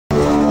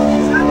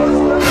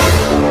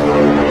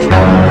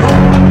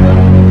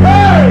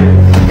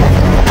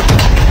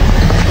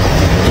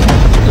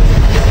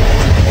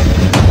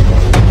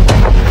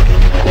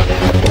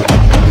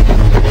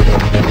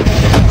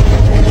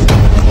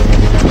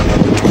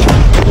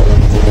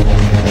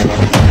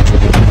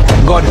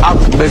God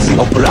have mercy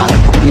upon us.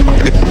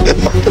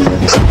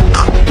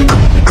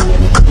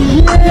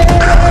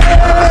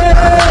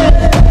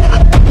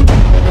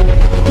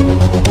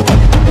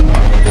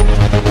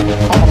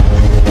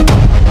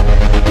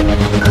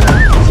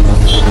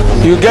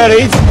 You get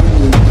it?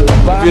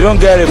 If you don't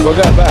get it,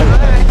 forget about it.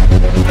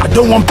 I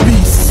don't want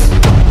peace.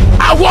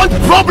 I want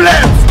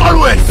problems,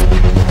 always.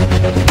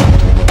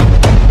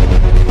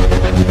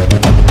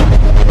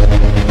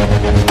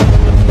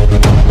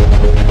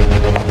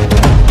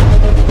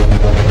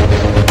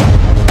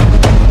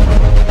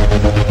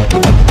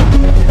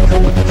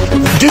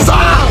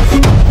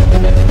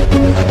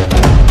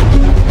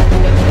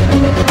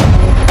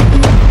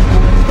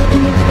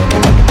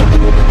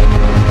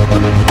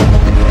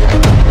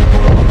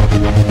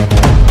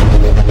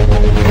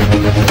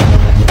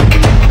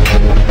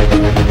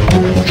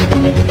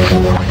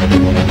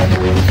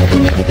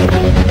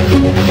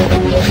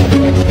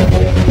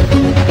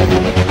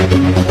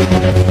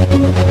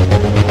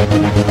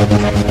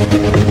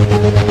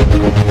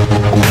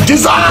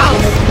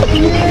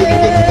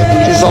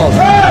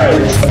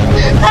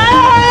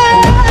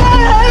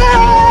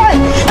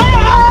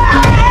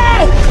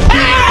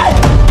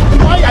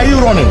 Why are you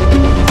running?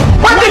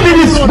 What be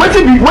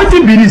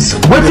this?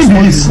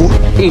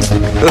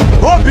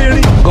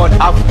 God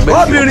have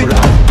mercy upon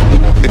us.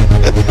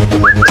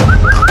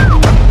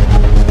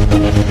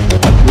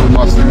 We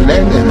must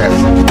learn a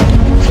lesson.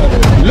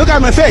 Look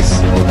at my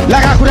face.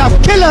 Like I could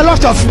have killed a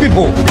lot of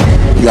people.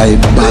 You are a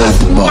bad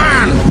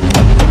man.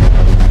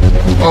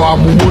 Oh,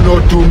 I'm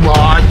not too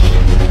much.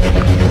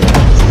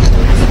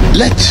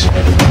 Let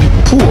the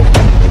poor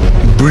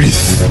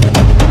breathe.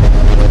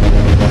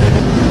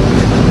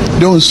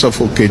 Don't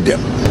suffocate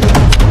them.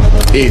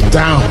 A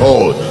town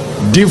hall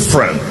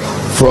different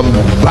from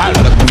bad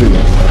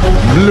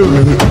blue.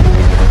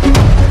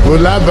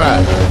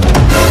 Olaba.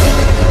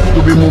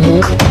 To be mumu.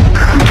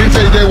 You can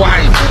say they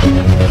white.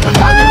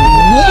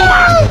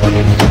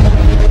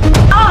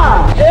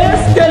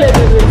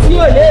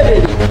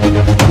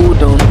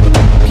 Hold on.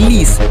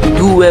 Please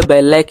do well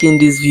by liking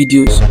these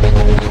videos.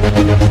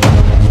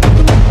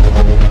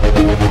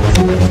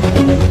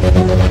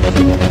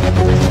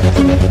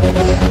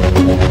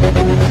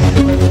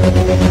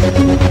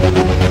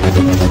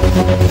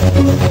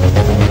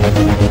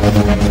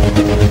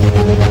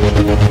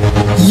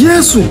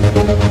 Yes,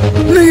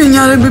 nigga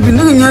nyare baby,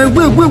 nigga nyare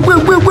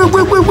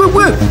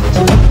wait.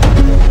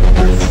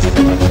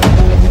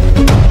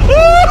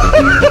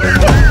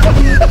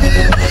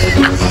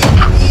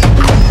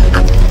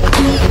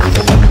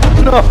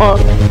 No.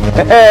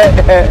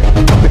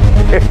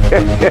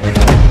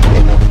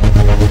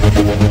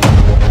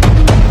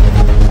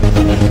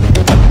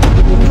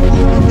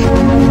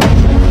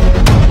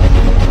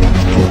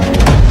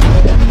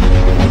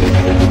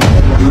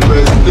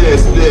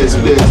 Place,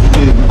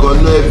 because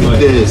no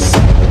evidence.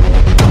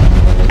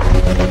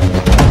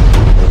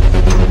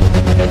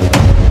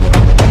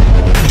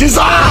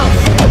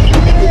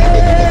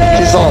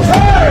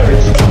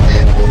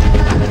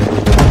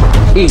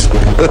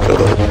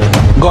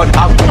 God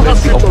have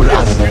mercy upon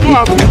us.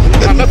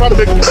 I never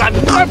make that.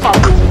 Never.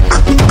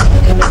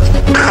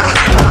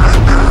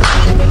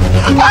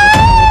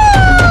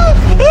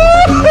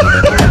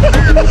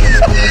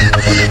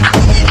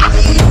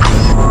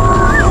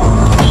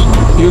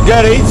 You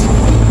get it?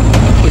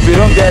 If you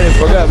don't get it,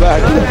 forget about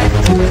it.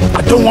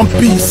 I don't want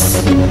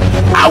peace.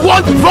 I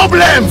want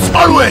problems,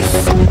 always.